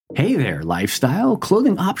Hey there, lifestyle,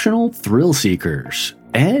 clothing optional thrill seekers.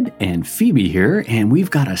 Ed and Phoebe here, and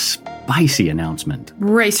we've got a spicy announcement.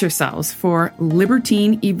 Brace yourselves for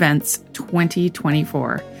Libertine Events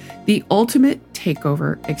 2024, the ultimate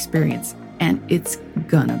takeover experience, and it's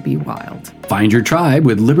gonna be wild. Find your tribe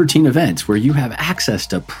with Libertine Events, where you have access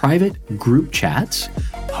to private group chats,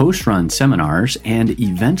 host-run seminars, and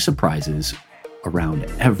event surprises around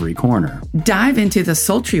every corner. Dive into the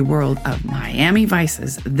sultry world of Miami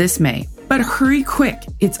Vices this May, but hurry quick,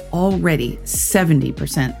 it's already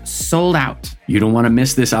 70% sold out. You don't want to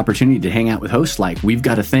miss this opportunity to hang out with hosts like We've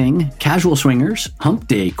Got a Thing, Casual Swingers, Hump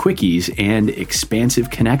Day Quickies, and Expansive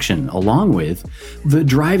Connection, along with the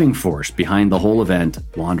driving force behind the whole event,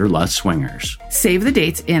 Wanderlust Swingers. Save the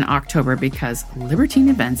dates in October because Libertine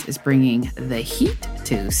Events is bringing the heat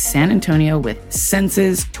to San Antonio with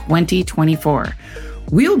Senses 2024.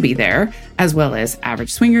 We'll be there, as well as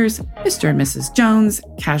Average Swingers, Mr. and Mrs. Jones,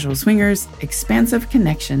 Casual Swingers, Expansive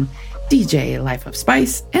Connection, DJ Life of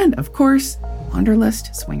Spice, and of course,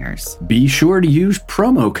 Wanderlust Swingers. Be sure to use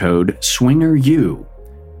promo code SWINGERU,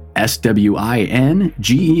 SWINGERU,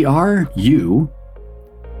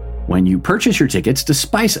 when you purchase your tickets to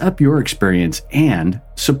spice up your experience and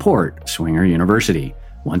support Swinger University.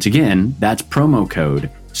 Once again, that's promo code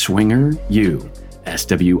SWINGERU,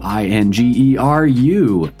 SWINGERU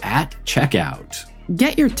at checkout.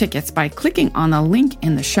 Get your tickets by clicking on the link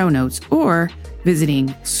in the show notes or visiting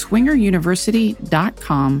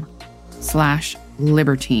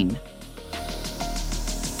swingeruniversity.com/libertine.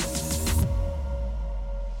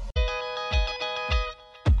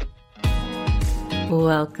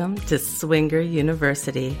 Welcome to Swinger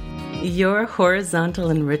University, your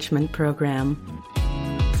horizontal enrichment program,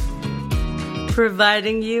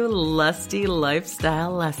 providing you lusty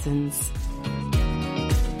lifestyle lessons.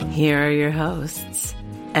 Here are your hosts,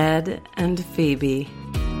 Ed and Phoebe.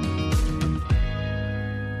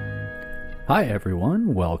 Hi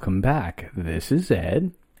everyone, welcome back. This is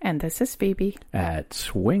Ed. And this is Phoebe. At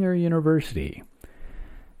Swinger University.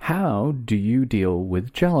 How do you deal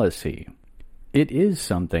with jealousy? It is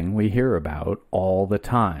something we hear about all the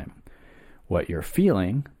time. What you're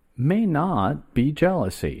feeling may not be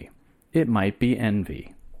jealousy. It might be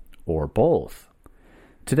envy, or both.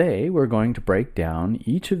 Today, we're going to break down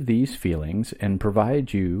each of these feelings and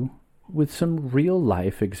provide you with some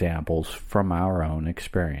real-life examples from our own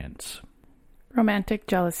experience. Romantic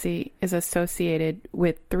jealousy is associated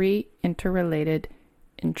with three interrelated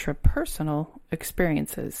intrapersonal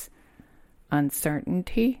experiences: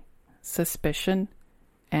 uncertainty, suspicion,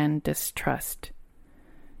 and distrust.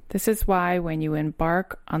 This is why when you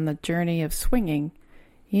embark on the journey of swinging,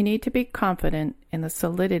 you need to be confident in the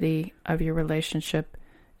solidity of your relationship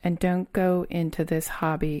and don't go into this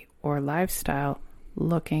hobby or lifestyle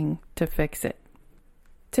looking to fix it.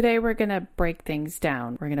 Today we're going to break things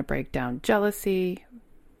down. We're going to break down jealousy.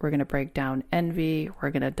 We're going to break down envy.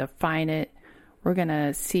 We're going to define it. We're going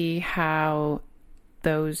to see how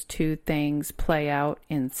those two things play out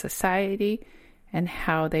in society and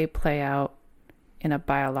how they play out in a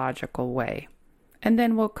biological way. And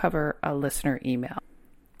then we'll cover a listener email.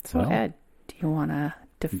 So Ed, do you want to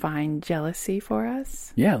define jealousy for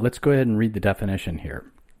us? Yeah, let's go ahead and read the definition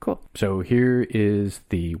here. Cool. So here is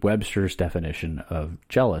the Webster's definition of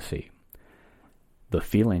jealousy. The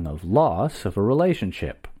feeling of loss of a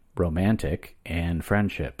relationship, romantic and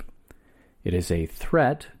friendship. It is a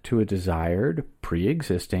threat to a desired,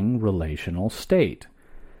 pre-existing relational state.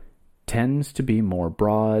 Tends to be more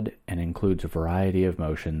broad and includes a variety of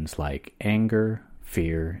emotions like anger,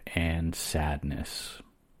 fear, and sadness.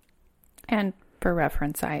 And for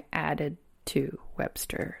reference, I added to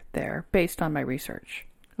Webster there based on my research.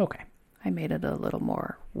 Okay. I made it a little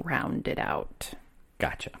more rounded out.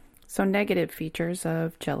 Gotcha. So negative features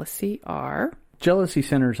of jealousy are? Jealousy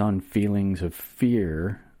centers on feelings of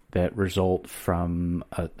fear that result from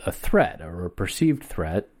a threat or a perceived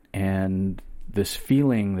threat, and this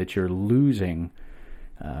feeling that you're losing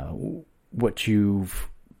what you've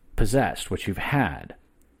possessed, what you've had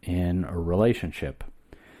in a relationship.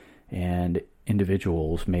 And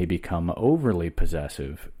individuals may become overly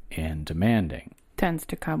possessive and demanding. Tends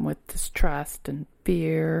to come with distrust and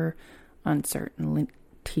fear,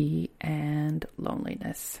 uncertainty, and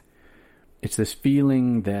loneliness. It's this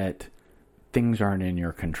feeling that things aren't in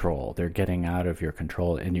your control. They're getting out of your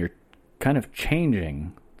control, and you're kind of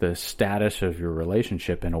changing the status of your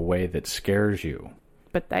relationship in a way that scares you.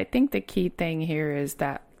 But I think the key thing here is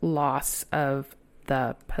that loss of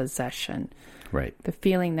the possession. Right. The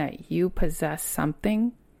feeling that you possess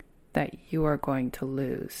something that you are going to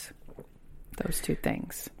lose. Those two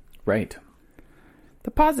things. Right.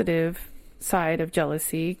 The positive side of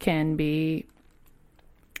jealousy can be,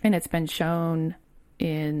 and it's been shown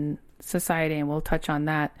in society, and we'll touch on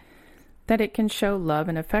that it can show love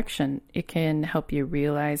and affection. It can help you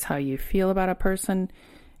realize how you feel about a person,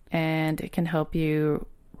 and it can help you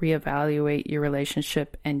reevaluate your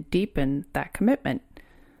relationship and deepen that commitment.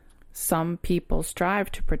 Some people strive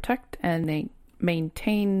to protect and they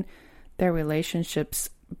maintain their relationships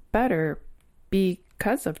better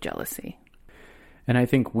because of jealousy. And I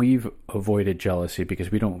think we've avoided jealousy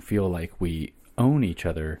because we don't feel like we own each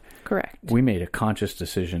other. Correct. We made a conscious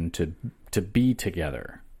decision to be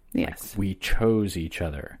together. Yes. Like we chose each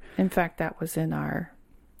other. In fact, that was in our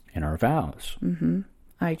vows. Mm-hmm.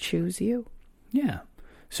 I choose you. Yeah.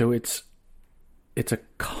 So it's a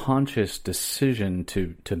conscious decision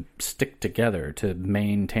to stick together, to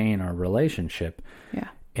maintain our relationship. Yeah.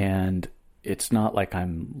 And it's not like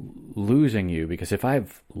I'm losing you, because if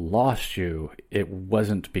I've lost you, it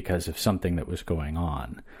wasn't because of something that was going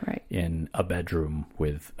on right in a bedroom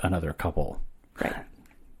with another couple. Right.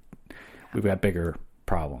 We've got bigger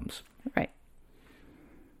problems. Right.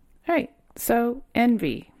 All right. So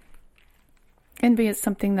envy. Envy is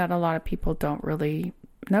something that a lot of people don't really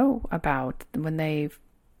know about. When they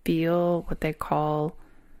feel what they call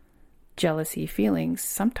jealousy feelings,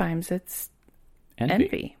 sometimes it's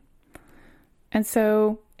envy. And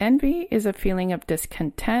so envy is a feeling of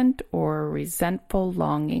discontent or resentful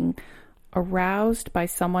longing aroused by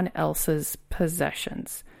someone else's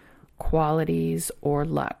possessions, qualities, or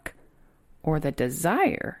luck, or the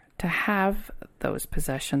desire to have those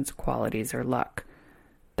possessions, qualities, or luck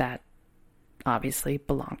that obviously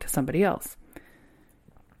belong to somebody else.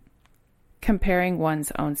 Comparing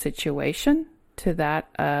one's own situation to that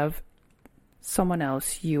of someone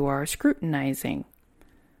else you are scrutinizing.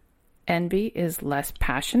 Envy is less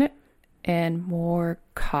passionate and more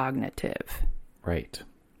cognitive. Right.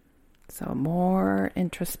 So more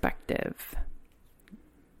introspective.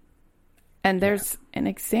 And there's an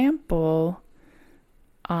example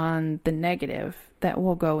on the negative that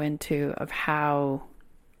we'll go into of how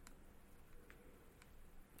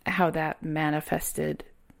that manifested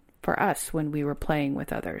for us when we were playing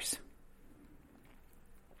with others.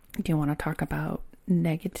 Do you want to talk about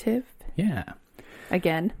negative? Yeah.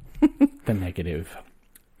 Again? The negative.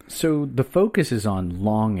 So the focus is on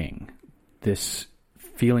longing, this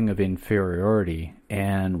feeling of inferiority,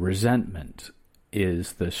 and resentment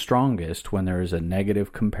is the strongest when there is a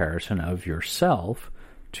negative comparison of yourself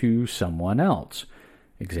to someone else.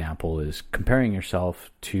 Example is comparing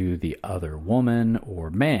yourself to the other woman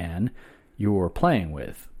or man you're playing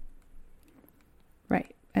with.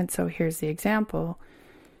 Right. And so here's the example.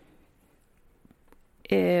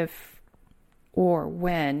 If or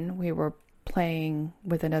when we were playing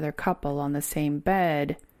with another couple on the same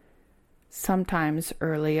bed, sometimes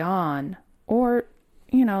early on, or,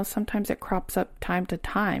 sometimes it crops up time to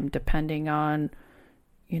time, depending on,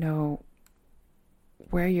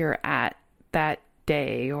 where you're at that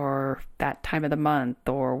day or that time of the month,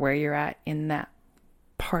 or where you're at in that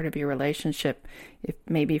part of your relationship.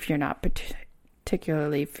 If you're not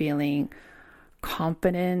particularly feeling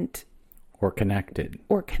confident or connected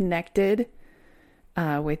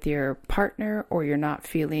with your partner, or you're not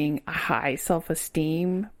feeling a high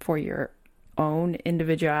self-esteem for your own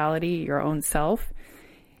individuality, your own self,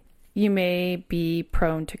 you may be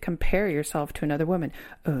prone to compare yourself to another woman.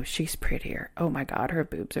 Oh, she's prettier. Oh my God, her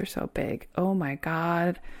boobs are so big. Oh my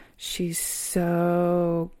God, she's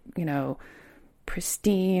so,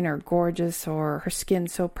 pristine or gorgeous, or her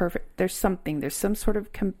skin's so perfect. There's some sort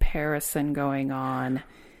of comparison going on.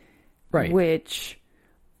 Right. Which,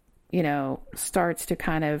 starts to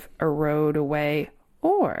kind of erode away.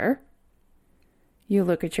 Or you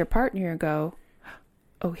look at your partner and go,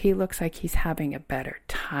 oh, he looks like he's having a better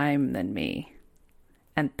time than me.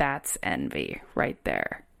 And that's envy right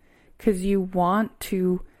there. Because you want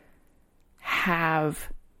to have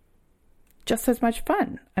just as much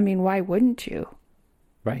fun. I mean, why wouldn't you?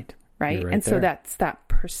 Right. Right. Right and so that's that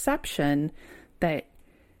perception that,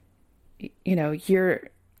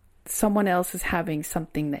 someone else is having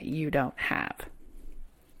something that you don't have.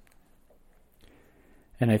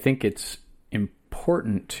 And I think it's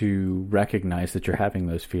important to recognize that you're having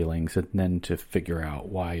those feelings and then to figure out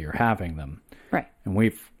why you're having them. Right. And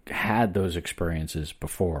we've had those experiences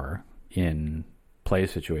before in play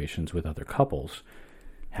situations with other couples.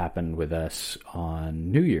 Happened with us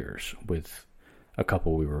on New Year's with a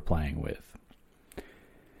couple we were playing with.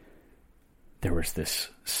 There was this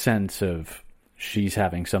sense of she's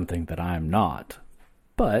having something that I'm not.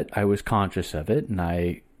 But I was conscious of it, and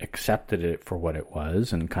I accepted it for what it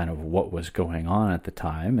was and kind of what was going on at the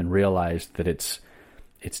time, and realized that it's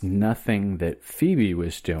it's nothing that Phoebe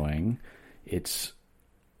was doing. It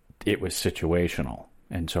was situational.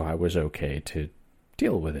 And so I was okay to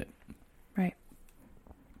deal with it. Right.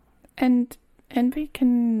 And envy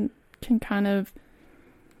can kind of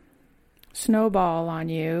snowball on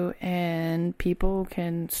you, and people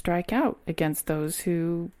can strike out against those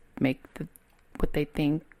who make what they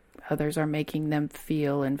think others are making them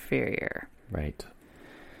feel inferior. Right.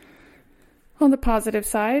 On the positive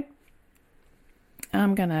side,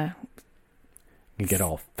 I'm going to... You get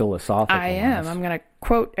all philosophical. I am. I'm going to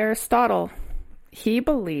quote Aristotle. He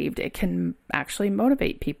believed it can actually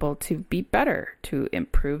motivate people to be better, to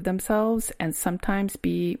improve themselves, and sometimes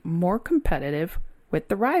be more competitive with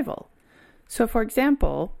the rival. So, for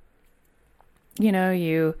example, you know,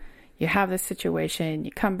 you have this situation,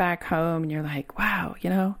 you come back home, and you're like, wow, you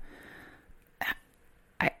know,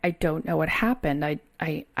 I don't know what happened.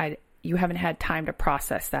 You haven't had time to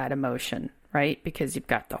process that emotion, right? Because you've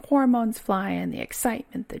got the hormones flying, the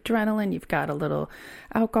excitement, the adrenaline, you've got a little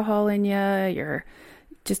alcohol in you, you're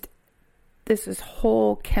just, this is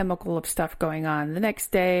whole chemical of stuff going on. The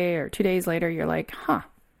next day or 2 days later, you're like, I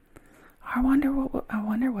wonder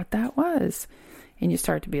what that was. And you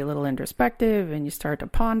start to be a little introspective, and you start to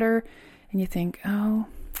ponder, and you think, oh,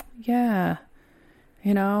 yeah,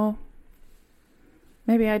 you know,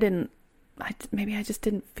 maybe I just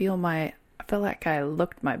didn't feel I feel like I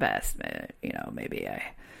looked my best. You know, maybe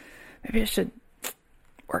I should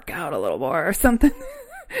work out a little more or something.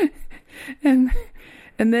 and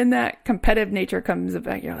then that competitive nature comes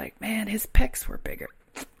about. You're like, man, his pecs were bigger.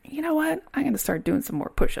 You know what? I'm going to start doing some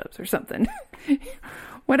more push-ups or something.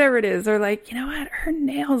 Whatever it is. Or like, you know what? Her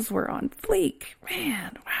nails were on fleek.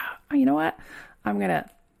 Man, wow. You know what?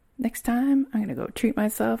 Next time, I'm going to go treat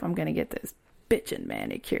myself. I'm going to get this bitchin'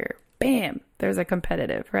 manicure. Bam. There's a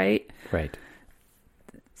competitive, right? Right.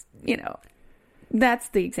 You know, that's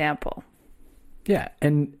the example. Yeah.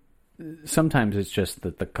 And sometimes it's just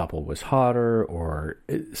that the couple was hotter or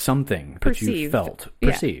something that you felt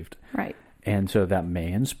perceived. Yeah, right. And so that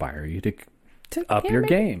may inspire you to up your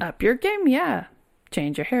game. Up your game, yeah.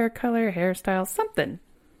 Change your hair color, hairstyle, something.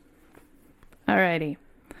 Alrighty.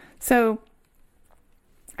 So,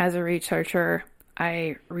 as a researcher,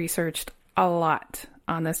 I researched a lot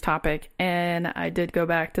on this topic, and I did go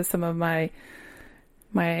back to some of my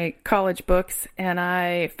college books, and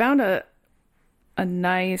I found a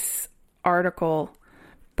nice article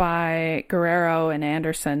by Guerrero and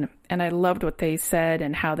Anderson, and I loved what they said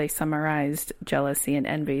and how they summarized jealousy and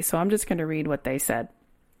envy. So I'm just going to read what they said.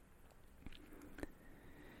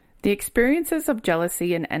 The experiences of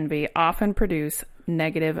jealousy and envy often produce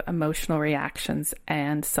negative emotional reactions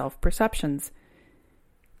and self-perceptions.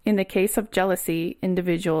 In the case of jealousy,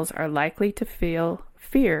 individuals are likely to feel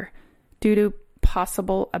fear due to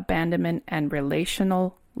possible abandonment and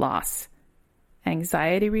relational loss,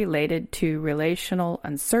 anxiety related to relational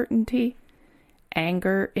uncertainty,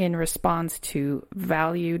 anger in response to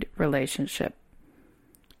valued relationship.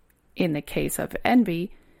 In the case of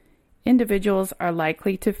envy, individuals are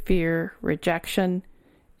likely to fear rejection,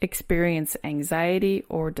 experience anxiety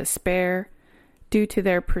or despair due to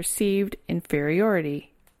their perceived inferiority,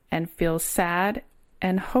 and feel sad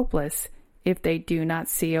and hopeless if they do not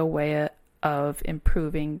see a way of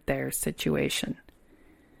improving their situation.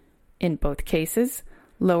 In both cases,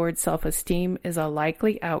 lowered self-esteem is a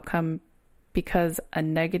likely outcome because a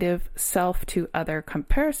negative self-to-other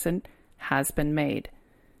comparison has been made.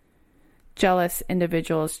 Jealous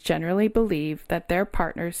individuals generally believe that their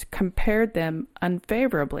partners compared them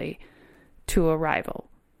unfavorably to a rival.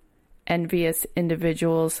 Envious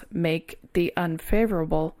individuals make the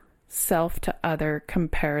unfavorable self-to-other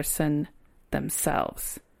comparison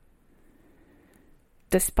themselves.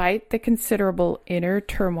 Despite the considerable inner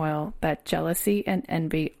turmoil that jealousy and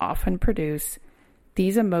envy often produce,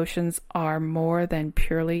 these emotions are more than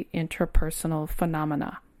purely intrapersonal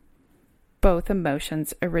phenomena. Both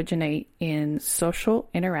emotions originate in social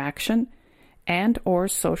interaction and or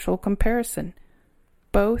social comparison.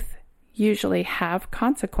 Both usually have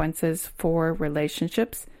consequences for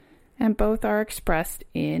relationships, and both are expressed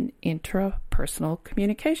in intrapersonal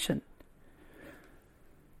communication.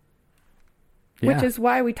 Yeah. Which is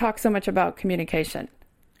why we talk so much about communication,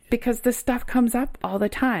 because this stuff comes up all the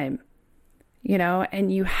time, you know,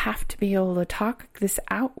 and you have to be able to talk this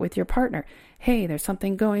out with your partner. Hey, there's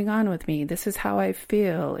something going on with me. This is how I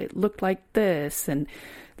feel. It looked like this and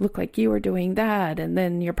looked like you were doing that. And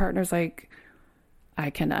then your partner's like, I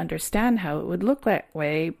can understand how it would look that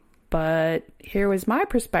way, but here was my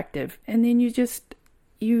perspective. And then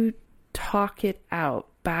you talk it out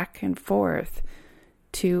back and forth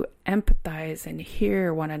to empathize and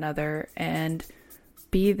hear one another and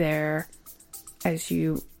be there as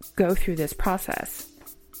you go through this process.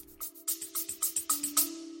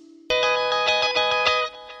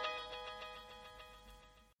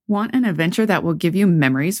 Want an adventure that will give you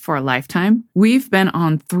memories for a lifetime? We've been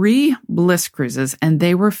on 3 Bliss cruises, and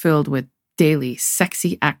they were filled with daily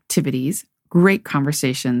sexy activities, great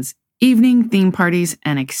conversations, evening theme parties,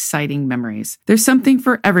 and exciting memories. There's something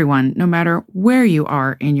for everyone, no matter where you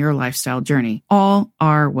are in your lifestyle journey. All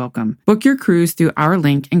are welcome. Book your cruise through our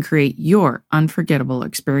link and create your unforgettable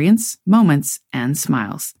experience, moments, and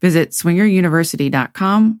smiles. Visit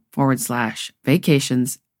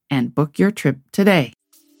swingeruniversity.com/vacations and book your trip today.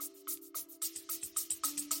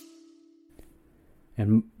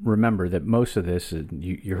 And remember that most of this,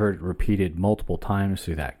 you heard it repeated multiple times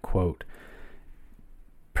through that quote,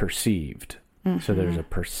 perceived. So there's a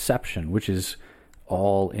perception, which is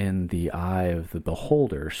all in the eye of the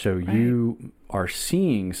beholder. So you are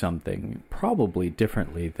seeing something probably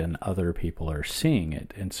differently than other people are seeing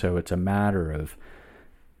it. And so it's a matter of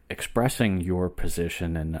expressing your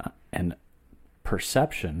position and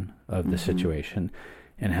perception of the situation,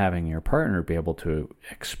 and having your partner be able to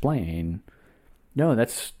explain, no,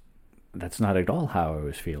 that's not at all how I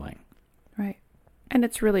was feeling. Right. And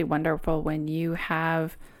it's really wonderful when you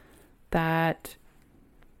have that,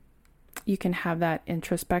 you can have that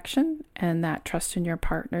introspection and that trust in your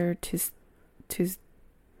partner to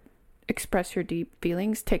express your deep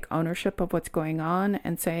feelings, take ownership of what's going on,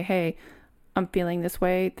 and say, hey, I'm feeling this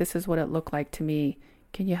way. This is what it looked like to me.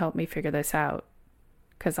 Can you help me figure this out?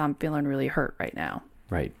 Because I'm feeling really hurt right now.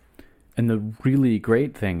 Right. And the really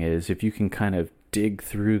great thing is, if you can kind of dig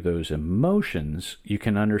through those emotions, you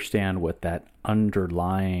can understand what that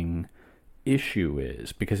underlying issue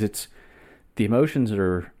is, because it's the emotions that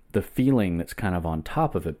are the feeling that's kind of on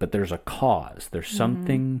top of it, but there's a cause. There's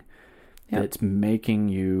something that's making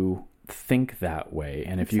you think that way.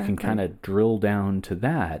 And if you can kind of drill down to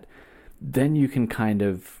that, then you can kind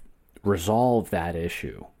of resolve that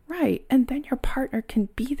issue. Right. And then your partner can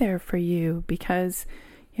be there for you, because,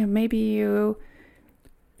 you know, maybe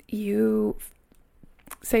you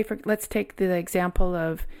say, let's take the example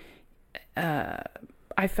of,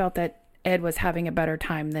 I felt that Ed was having a better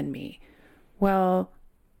time than me. Well,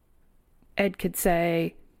 Ed could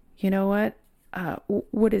say, you know what?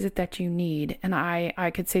 What is it that you need? And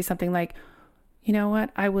I could say something like, you know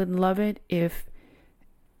what? I would love it if,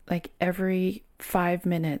 like, every 5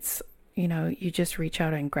 minutes, you know, you just reach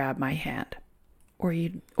out and grab my hand, or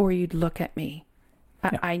you'd look at me.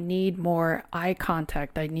 I need more eye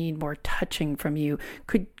contact. I need more touching from you.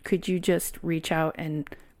 Could you just reach out and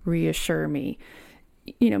reassure me?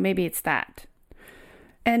 You know, maybe it's that.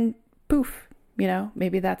 And poof, you know,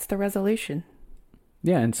 maybe that's the resolution.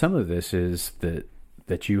 Yeah, and some of this is that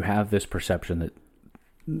you have this perception that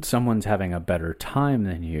someone's having a better time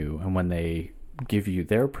than you, and when they give you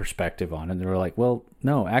their perspective on it, they're like, well,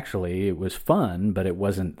 no, actually it was fun, but it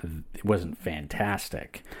wasn't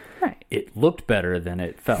fantastic. Right. It looked better than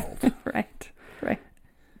it felt. Right.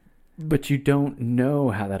 But you don't know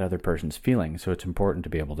how that other person's feeling, so it's important to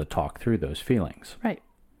be able to talk through those feelings. Right.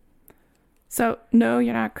 So, no,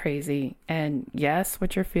 you're not crazy. And yes,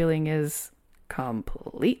 what you're feeling is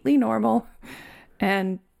completely normal.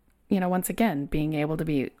 And, you know, once again, being able to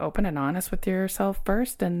be open and honest with yourself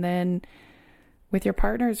first, and then with your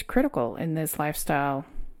partner is critical in this lifestyle.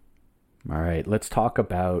 All right, let's talk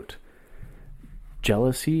about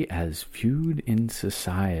jealousy as viewed in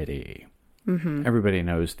society. Everybody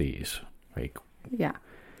knows these. Like, yeah,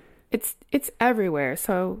 it's everywhere.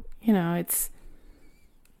 So, you know, it's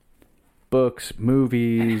books,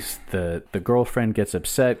 movies. The girlfriend gets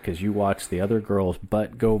upset because you watch the other girl's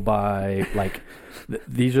butt go by. Like,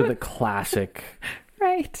 these are the classic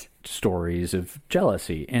stories of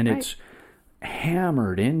jealousy, and it's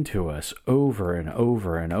hammered into us over and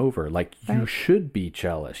over and over. Like, you should be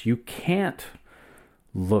jealous. You can't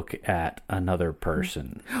look at another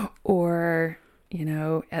person. Or, you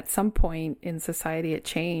know, at some point in society it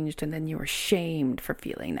changed, and then you were shamed for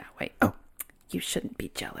feeling that way. Oh, you shouldn't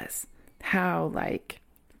be jealous. How, like,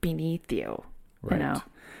 beneath you, you know?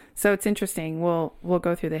 So it's interesting. We'll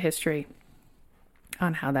go through the history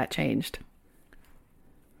on how that changed.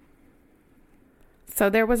 So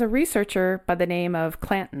there was a researcher by the name of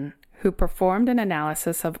Clanton who performed an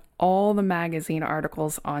analysis of all the magazine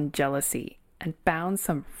articles on jealousy and found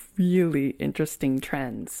some really interesting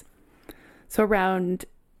trends. So it was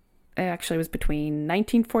between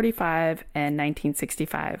 1945 and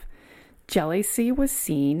 1965, jealousy was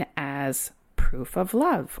seen as proof of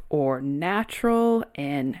love, or natural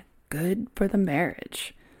and good for the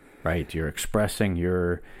marriage. Right. You're expressing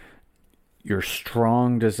your your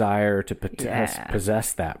strong desire to Yeah.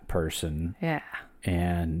 possess that person. Yeah.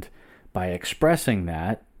 And by expressing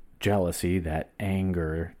that jealousy, that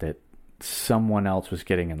anger, that someone else was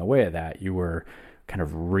getting in the way of that, you were kind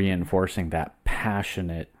of reinforcing that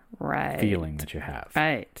passionate Right. feeling that you have.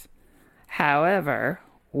 Right. However,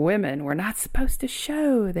 women were not supposed to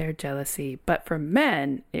show their jealousy, but for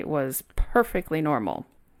men, it was perfectly normal.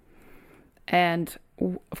 And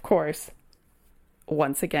of course,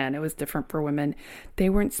 once again, it was different for women. They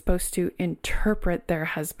weren't supposed to interpret their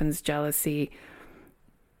husband's jealousy.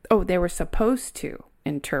 Oh, they were supposed to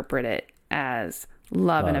interpret it as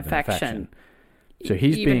love and affection. So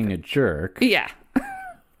he's Even being a jerk, Yeah.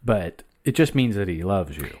 but it just means that he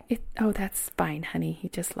loves you. Oh, that's fine, honey. He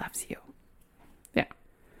just loves you. Yeah.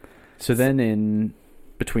 So then in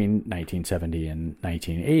between 1970 and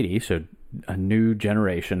 1980, so a new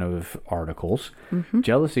generation of articles,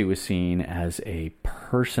 jealousy was seen as a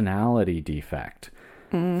personality defect.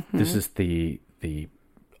 This is the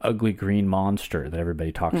ugly green monster that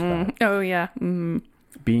everybody talks about. Oh, yeah.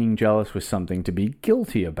 Being jealous was something to be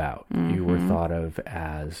guilty about. You were thought of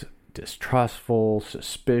as distrustful,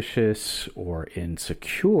 suspicious, or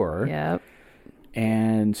insecure. Yep.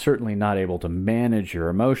 And certainly not able to manage your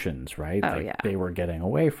emotions, right? Oh, yeah. They were getting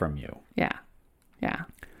away from you. Yeah. Yeah.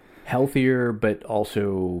 Healthier, but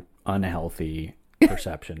also unhealthy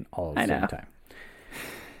perception all at the same time.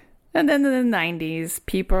 And then in the 90s,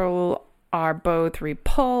 people are both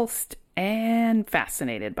repulsed and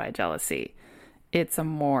fascinated by jealousy. It's a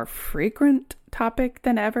more frequent topic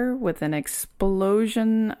than ever, with an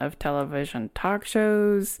explosion of television talk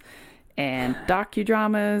shows and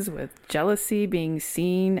docudramas with jealousy being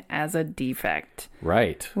seen as a defect.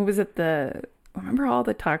 Right. What was it? Remember all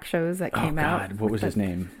the talk shows that came out? God, what was his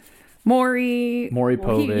name? Maury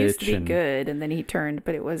Povich. He used to be and good, and then he turned.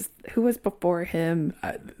 But who was before him?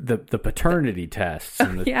 the paternity tests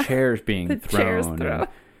and the Yeah, chairs being the chairs thrown. thrown.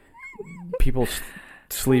 And people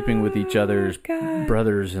sleeping with each other's God.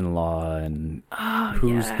 brothers-in-law, and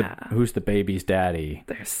who's the baby's daddy.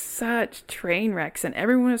 They're such train wrecks, and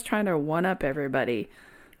everyone was trying to one up everybody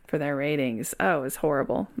for their ratings. Oh, it was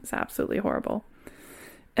horrible. It was absolutely horrible.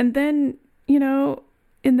 And then,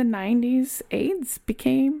 in the 90s, AIDS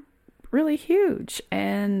became really huge,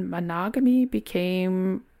 and monogamy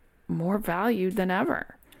became more valued than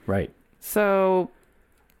ever. Right. So,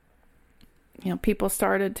 people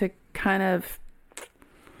started to kind of,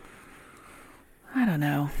 I don't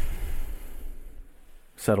know.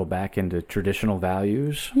 Settle back into traditional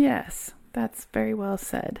values. Yes, that's very well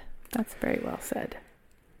said. That's very well said.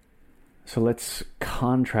 So let's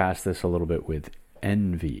contrast this a little bit with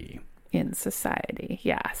envy. In society,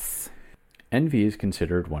 yes. Envy is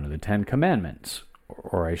considered one of the 10 commandments,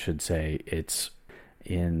 or I should say it's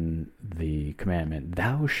in the commandment,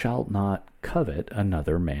 thou shalt not covet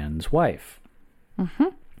another man's wife.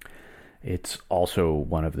 It's also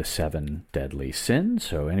one of the 7 deadly sins,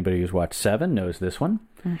 so anybody who's watched Seven knows this one.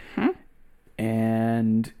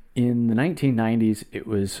 And in the 1990s, it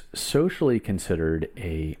was socially considered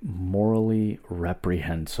a morally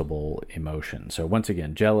reprehensible emotion. So once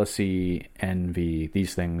again, jealousy, envy,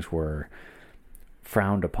 these things were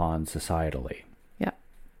frowned upon societally. Yeah.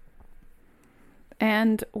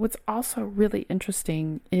 And what's also really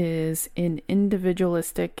interesting is in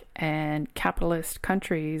individualistic and capitalist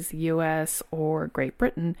countries, US or Great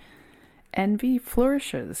Britain, envy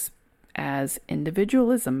flourishes as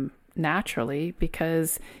individualism naturally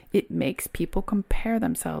because it makes people compare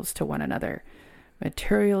themselves to one another.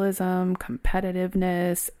 Materialism,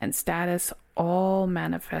 competitiveness, and status all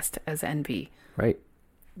manifest as envy. Right.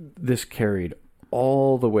 This carried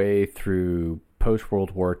all the way through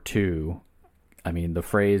post-World War II. I mean, the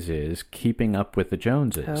phrase is keeping up with the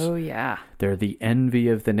Joneses. Oh, yeah. They're the envy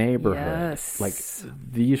of the neighborhood. Yes. Like,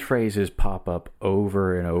 these phrases pop up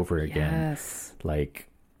over and over again. Yes. Like,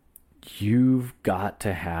 you've got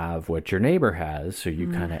to have what your neighbor has, so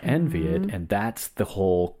you kind of envy it. And that's the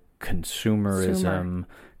whole consumerism,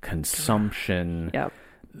 consumption Yep.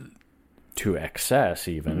 to excess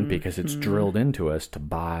even, because it's drilled into us to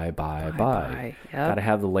buy. Yep. Got to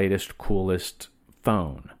have the latest, coolest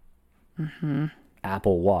phone.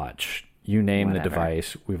 Apple Watch, you name Whatever. the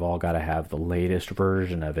device, we've all got to have the latest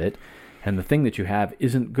version of it. And the thing that you have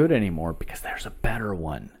isn't good anymore because there's a better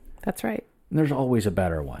one. That's right. And there's always a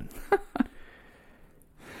better one.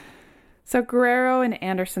 So Guerrero and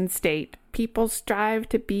Anderson state, people strive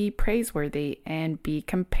to be praiseworthy and be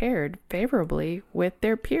compared favorably with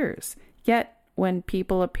their peers. Yet, when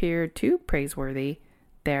people appear too praiseworthy,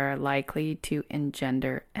 they are likely to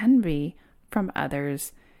engender envy from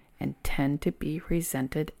others and tend to be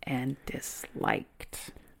resented and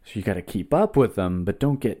disliked. So you got to keep up with them, but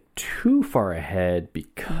don't get too far ahead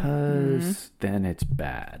because then it's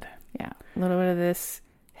bad. Yeah. A little bit of this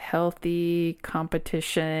healthy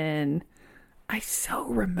competition. I so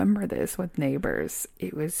remember this with neighbors.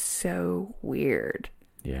 It was so weird.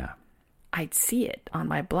 Yeah. I'd see it on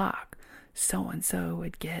my block. So-and-so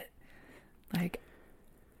would get like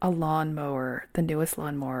a lawnmower, the newest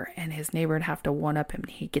lawnmower, and his neighbor would have to one-up him.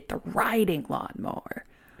 He'd get the riding lawnmower.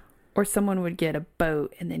 Or someone would get a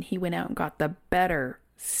boat, and then he went out and got the better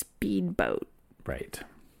speedboat. Right.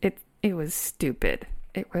 It was stupid.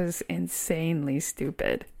 It was insanely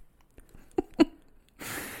stupid.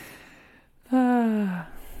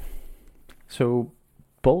 So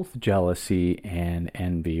both jealousy and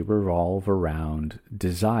envy revolve around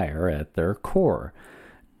desire at their core.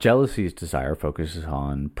 Jealousy's desire focuses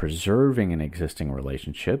on preserving an existing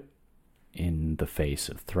relationship in the face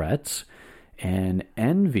of threats, and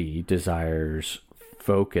envy desires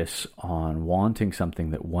focus on wanting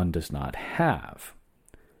something that one does not have.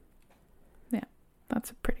 Yeah,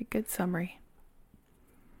 that's a pretty good summary.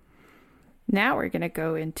 Now we're going to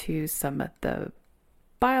go into some of the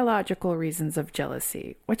biological reasons of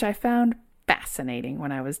jealousy, which I found fascinating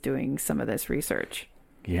when I was doing some of this research.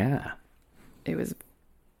 Yeah. It was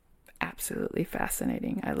absolutely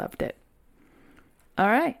fascinating. I loved it. All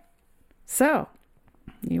right. So,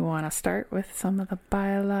 you want to start with some of the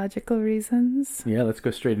biological reasons? Yeah, let's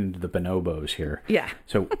go straight into the bonobos here. Yeah.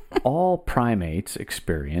 So all primates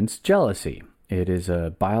experience jealousy. It is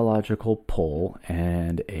a biological pull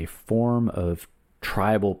and a form of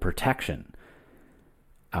tribal protection.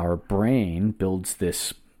 Our brain builds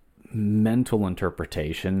this mental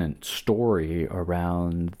interpretation and story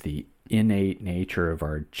around the innate nature of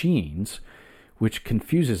our genes, which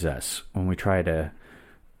confuses us when we try to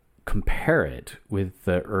compare it with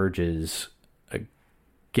the urges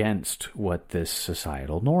against what this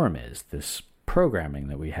societal norm is, this programming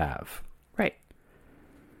that we have. Right.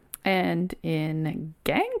 And in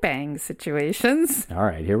gangbang situations, All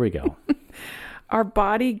right, here we go. our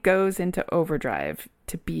body goes into overdrive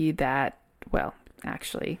to be that, well,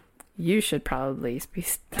 actually, you should probably be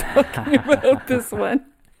talking about this one.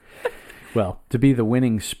 Well, to be the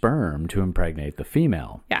winning sperm to impregnate the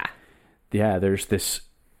female. Yeah. Yeah, there's this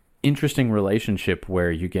interesting relationship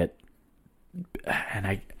where you get,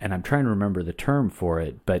 and I'm trying to remember the term for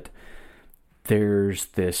it, but there's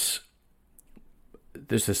this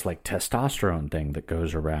like testosterone thing that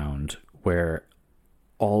goes around where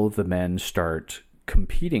all of the men start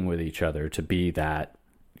competing with each other to be that,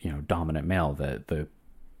 dominant male, the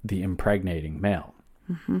impregnating male.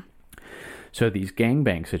 Mm-hmm. So these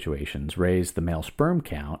gangbang situations raise the male sperm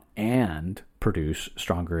count and produce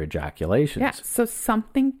stronger ejaculations. Yeah. So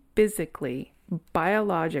something physically,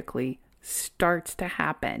 biologically starts to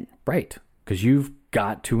happen. Right. Because you've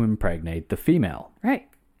got to impregnate the female. Right.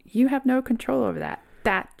 You have no control over that.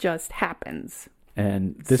 That just happens.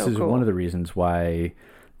 And this is one of the reasons why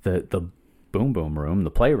the boom boom room,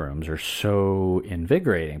 the playrooms, are so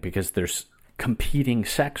invigorating, because there's competing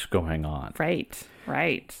sex going on. Right.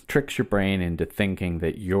 Right. Tricks your brain into thinking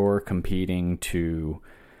that you're competing to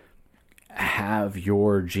have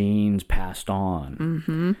your genes passed on.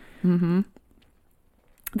 Mm-hmm. Mm-hmm.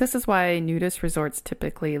 This is why nudist resorts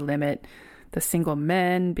typically limit the single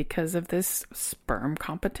men, because of this sperm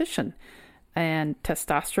competition. And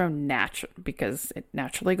testosterone because it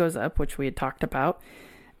naturally goes up, which we had talked about.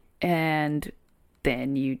 And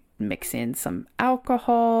then you mix in some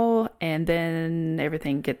alcohol, and then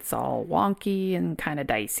everything gets all wonky and kind of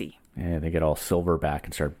dicey. Yeah, they get all silverback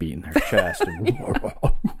and start beating their chest. That'd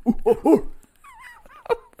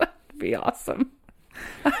be awesome.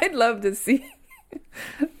 I'd love to see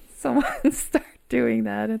someone start doing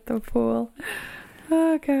that at the pool.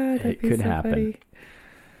 Oh, God. It could happen. Funny.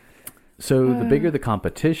 So the bigger the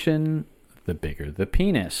competition, the bigger the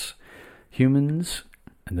penis. Humans,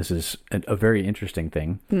 and this is a very interesting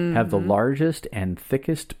thing, have the largest and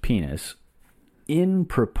thickest penis in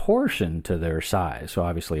proportion to their size. So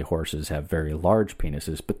obviously horses have very large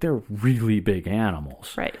penises, but they're really big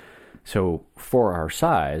animals. Right. So for our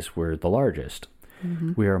size, we're the largest.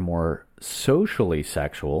 Mm-hmm. We are more socially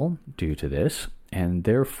sexual due to this, and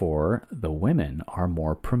therefore the women are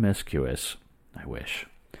more promiscuous. I wish.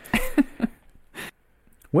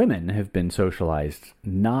 Women have been socialized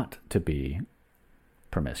not to be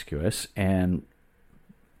promiscuous, and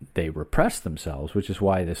they repress themselves, which is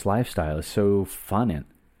why this lifestyle is so fun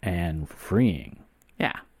and freeing.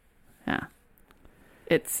 Yeah. Yeah.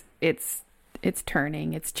 It's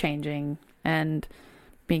turning, it's changing, and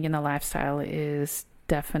being in the lifestyle is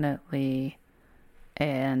definitely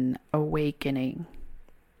an awakening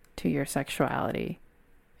to your sexuality.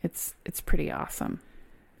 It's pretty awesome.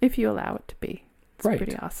 If you allow it to be. It's Right.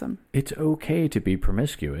 pretty awesome. It's okay to be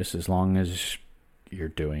promiscuous as long as you're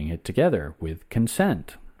doing it together with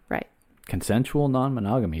consent. Right. Consensual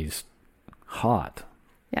non-monogamy is hot.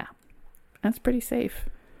 Yeah. That's pretty safe.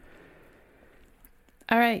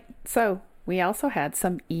 All right. So we also had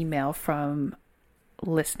some email from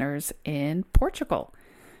listeners in Portugal.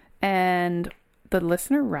 And the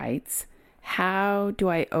listener writes, how do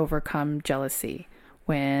I overcome jealousy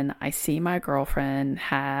when I see my girlfriend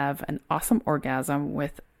have an awesome orgasm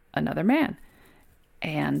with another man?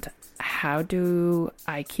 And how do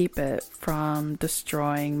I keep it from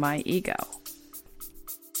destroying my ego?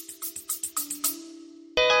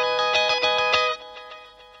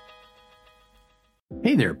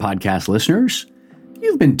 Hey there, podcast listeners.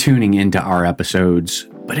 You've been tuning into our episodes,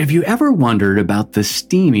 but have you ever wondered about the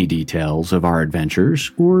steamy details of our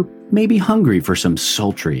adventures, or maybe hungry for some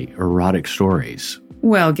sultry, erotic stories?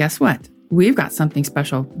 Well, guess what? We've got something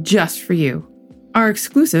special just for you. Our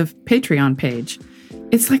exclusive Patreon page.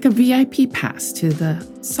 It's like a VIP pass to the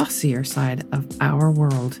saucier side of our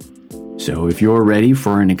world. So if you're ready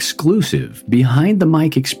for an exclusive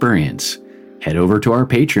behind-the-mic experience, head over to our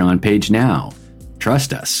Patreon page now.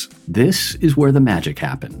 Trust us, this is where the magic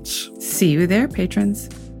happens. See you there, patrons.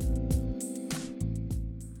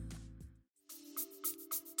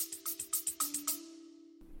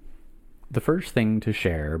 The first thing to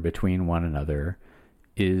share between one another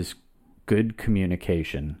is good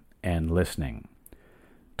communication and listening.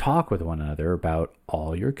 Talk with one another about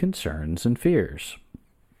all your concerns and fears.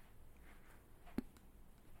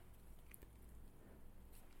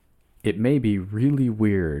 It may be really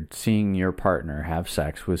weird seeing your partner have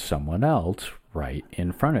sex with someone else right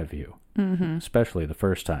in front of you, especially the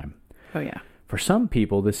first time. Oh, yeah. For some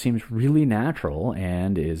people, this seems really natural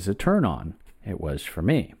and is a turn on. It was for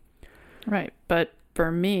me. Right. But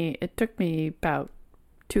for me, it took me about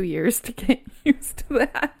 2 years to get used to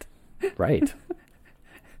that. Right.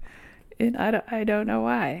 And I don't know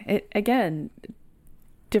why. Again,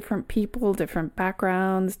 different people, different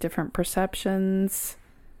backgrounds, different perceptions.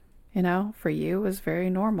 You know, for you, it was very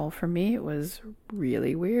normal. For me, it was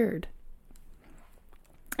really weird.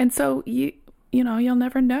 And so, you know, you'll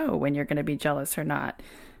never know when you're going to be jealous or not.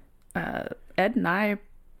 Ed and I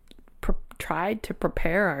tried to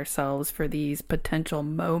prepare ourselves for these potential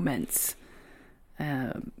moments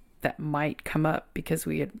that might come up because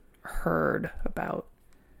we had heard about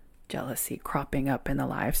jealousy cropping up in the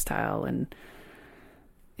lifestyle. And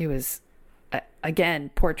it was, again,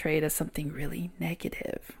 portrayed as something really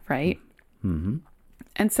negative, right? Mm-hmm.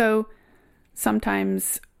 And so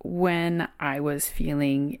sometimes when I was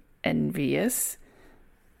feeling envious,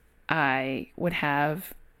 I would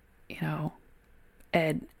have,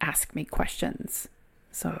 Ed ask me questions.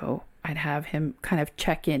 So I'd have him kind of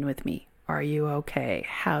check in with me. Are you okay?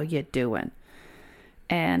 How you doing?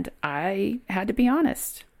 And I had to be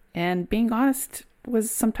honest. And being honest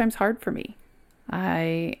was sometimes hard for me.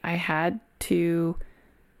 I had to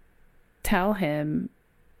tell him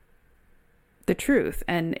the truth.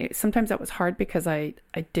 And sometimes that was hard because I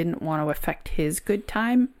didn't want to affect his good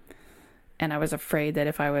time. And I was afraid that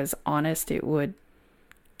if I was honest, it would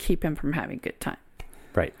keep him from having a good time.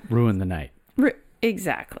 Right. Ruin the night.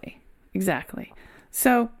 Exactly.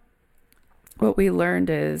 So what we learned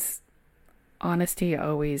is honesty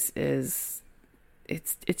always is,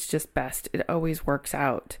 it's just best. It always works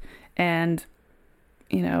out. And,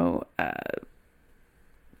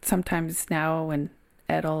 sometimes now when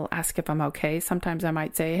Ed'll ask if I'm okay, sometimes I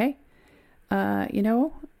might say, hey,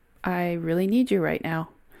 I really need you right now.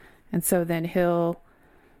 And so then he'll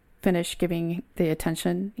finish giving the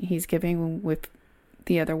attention he's giving with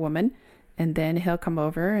the other woman. And then he'll come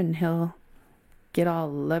over and he'll get all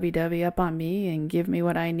lovey-dovey up on me and give me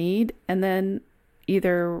what I need. And then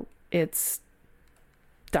either it's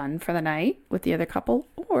done for the night with the other couple,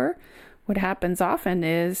 or what happens often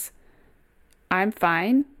is I'm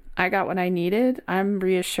fine. I got what I needed. I'm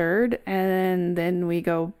reassured. And then we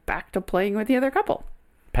go back to playing with the other couple.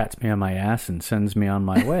 Pats me on my ass and sends me on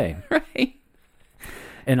my way. Right.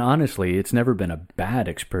 And honestly, it's never been a bad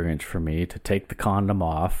experience for me to take the condom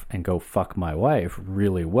off and go fuck my wife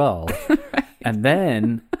really well. Right. And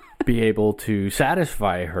then be able to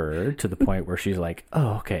satisfy her to the point where she's like,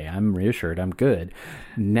 oh, okay, I'm reassured. I'm good.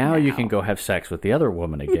 Now you can go have sex with the other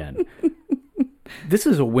woman again. This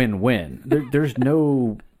is a win-win. There's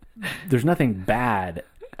nothing bad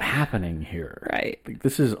happening here. Right. Like,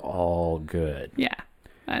 this is all good. Yeah,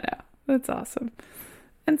 I know. That's awesome.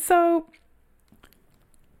 And so,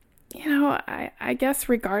 I guess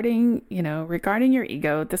regarding your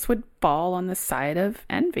ego, this would fall on the side of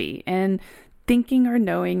envy. And thinking or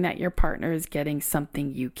knowing that your partner is getting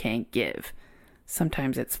something you can't give.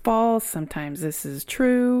 Sometimes it's false. Sometimes this is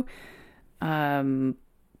true. Let's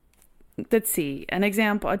see.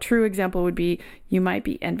 A true example would be you might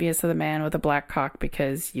be envious of the man with a black cock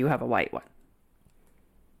because you have a white one.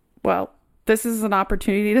 Well, this is an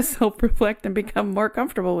opportunity to self-reflect and become more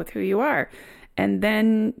comfortable with who you are. And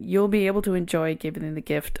then you'll be able to enjoy giving the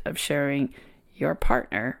gift of sharing your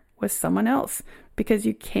partner with someone else, because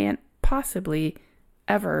you can't possibly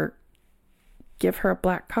ever give her a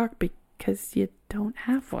black cock because you don't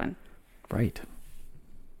have one. Right.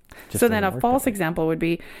 So then a false example would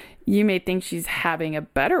be you may think she's having a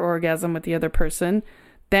better orgasm with the other person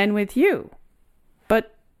than with you.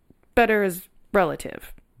 But better is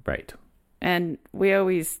relative. Right. And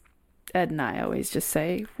Ed and I always just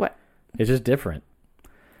say, what? It's just different.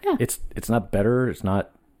 Yeah. It's not better. It's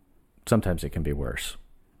not. Sometimes it can be worse.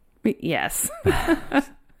 Yes.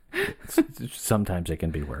 Sometimes it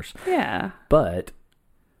can be worse. Yeah. But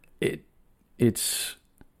it's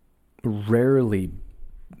rarely.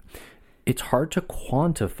 It's hard to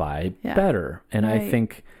quantify better, and right. I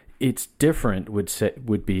think it's different.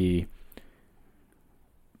 Would be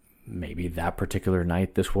maybe that particular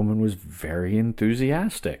night this woman was very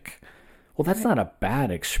enthusiastic. Well, that's not a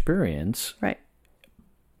bad experience. Right.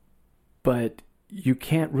 But you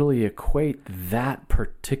can't really equate that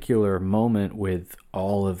particular moment with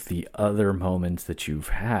all of the other moments that you've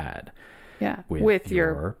had. Yeah. With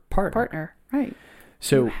your partner. Right.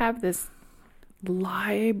 So you have this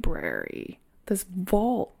library, this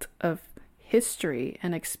vault of history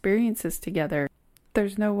and experiences together.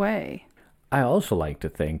 There's no way. I also like to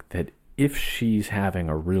think that if she's having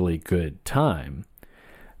a really good time,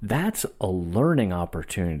 that's a learning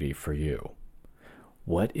opportunity for you.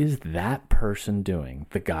 What is that person doing,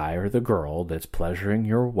 the guy or the girl that's pleasuring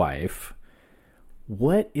your wife?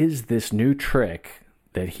 What is this new trick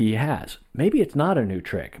that he has? Maybe it's not a new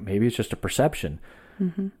trick. Maybe it's just a perception.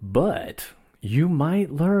 Mm-hmm. But you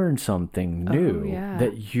might learn something new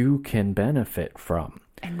that you can benefit from.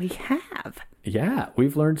 And we have. Yeah,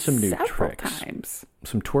 we've learned some new several tricks. Times.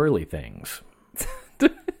 Some twirly things.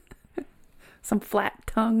 Some flat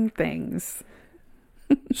tongue things.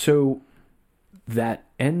 So that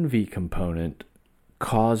envy component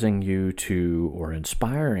causing you to, or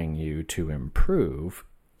inspiring you to improve,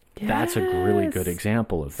 that's a really good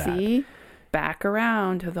example of that. See? Back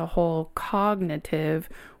around to the whole cognitive,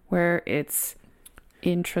 where it's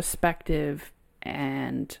introspective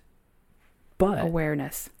and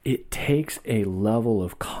awareness. It takes a level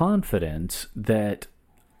of confidence that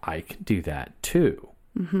I can do that too.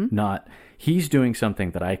 Mm-hmm. Not, he's doing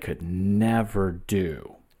something that I could never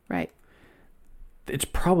do. Right. It's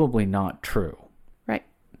probably not true. Right.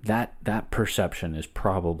 That perception is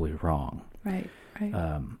probably wrong. Right.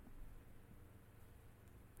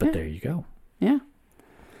 But there you go. Yeah.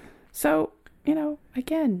 So,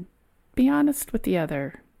 again, be honest with the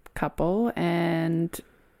other couple and,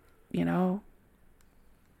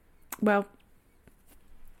 well,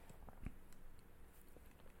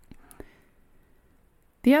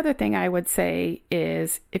 the other thing I would say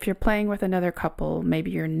is if you're playing with another couple,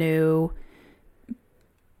 maybe you're new,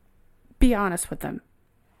 be honest with them.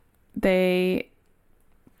 They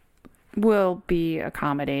will be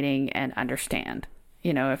accommodating and understand.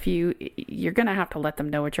 If you're going to have to let them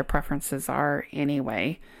know what your preferences are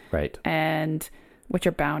anyway. Right. And what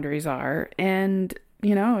your boundaries are. And,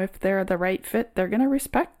 if they're the right fit, they're going to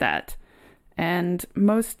respect that. And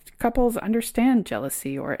most couples understand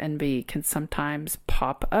jealousy or envy can sometimes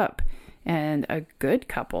pop up. And a good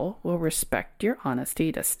couple will respect your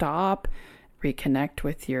honesty to stop, reconnect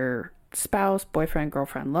with your spouse, boyfriend,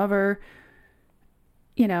 girlfriend, lover,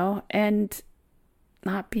 and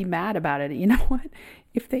not be mad about it. You know what?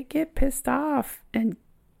 If they get pissed off and,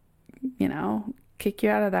 kick you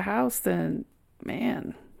out of the house, then,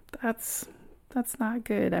 man, that's not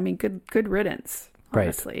good. I mean, good riddance,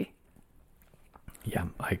 honestly. Right. Yeah.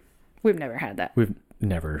 We've never had that. We've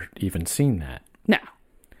never even seen that. No.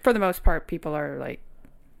 For the most part, people are like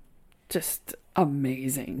just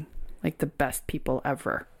amazing. Like the best people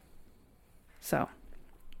ever. So.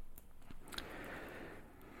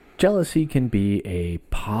 Jealousy can be a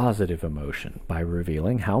positive emotion by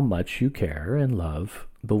revealing how much you care and love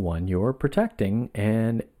the one you're protecting,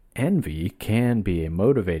 and envy can be a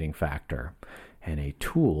motivating factor and a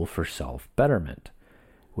tool for self-betterment.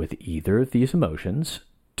 With either of these emotions,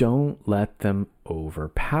 don't let them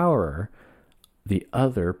overpower the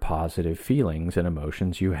other positive feelings and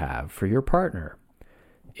emotions you have for your partner.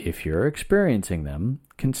 If you're experiencing them,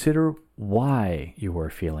 consider why you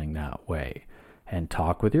are feeling that way and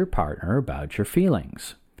talk with your partner about your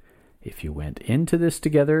feelings. If you went into this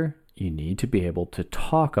together, you need to be able to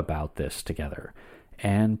talk about this together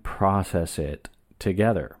and process it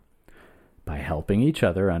together. By helping each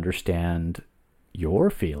other understand your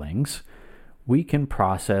feelings, we can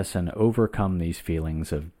process and overcome these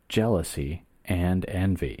feelings of jealousy and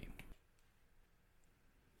envy.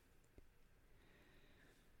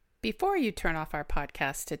 Before you turn off our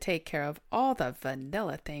podcast to take care of all the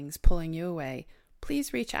vanilla things pulling you away,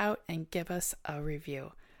 please reach out and give us a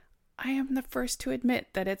review. I am the first to admit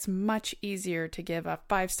that it's much easier to give a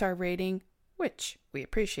 5-star rating, which we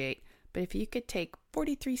appreciate, but if you could take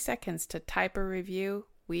 43 seconds to type a review,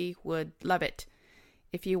 we would love it.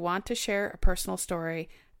 If you want to share a personal story,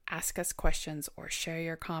 ask us questions, or share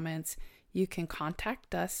your comments, you can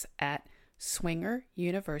contact us at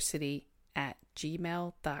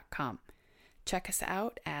swingeruniversity@gmail.com. Check us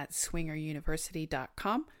out at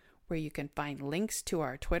swingeruniversity.com, where you can find links to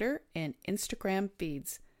our Twitter and Instagram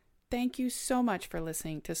feeds. Thank you so much for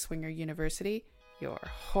listening to Swinger University, your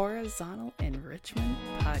horizontal enrichment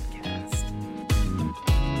podcast.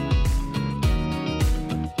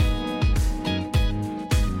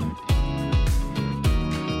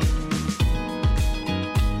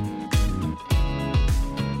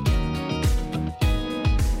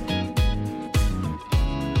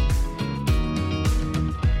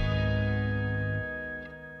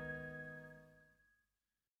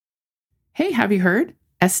 Hey, have you heard?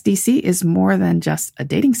 SDC is more than just a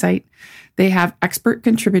dating site. They have expert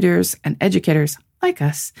contributors and educators like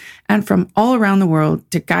us and from all around the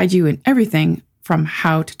world to guide you in everything from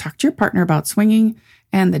how to talk to your partner about swinging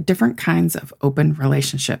and the different kinds of open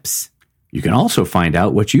relationships. You can also find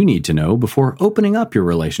out what you need to know before opening up your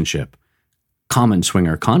relationship, common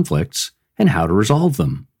swinger conflicts, and how to resolve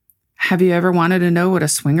them. Have you ever wanted to know what a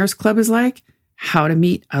swingers club is like? How to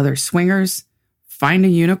meet other swingers? Find a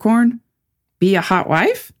unicorn? Be a hot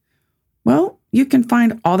wife? Well, you can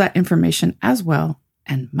find all that information as well,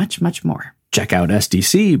 and much, much more. Check out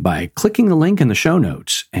SDC by clicking the link in the show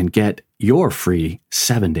notes and get your free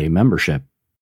 7-day membership.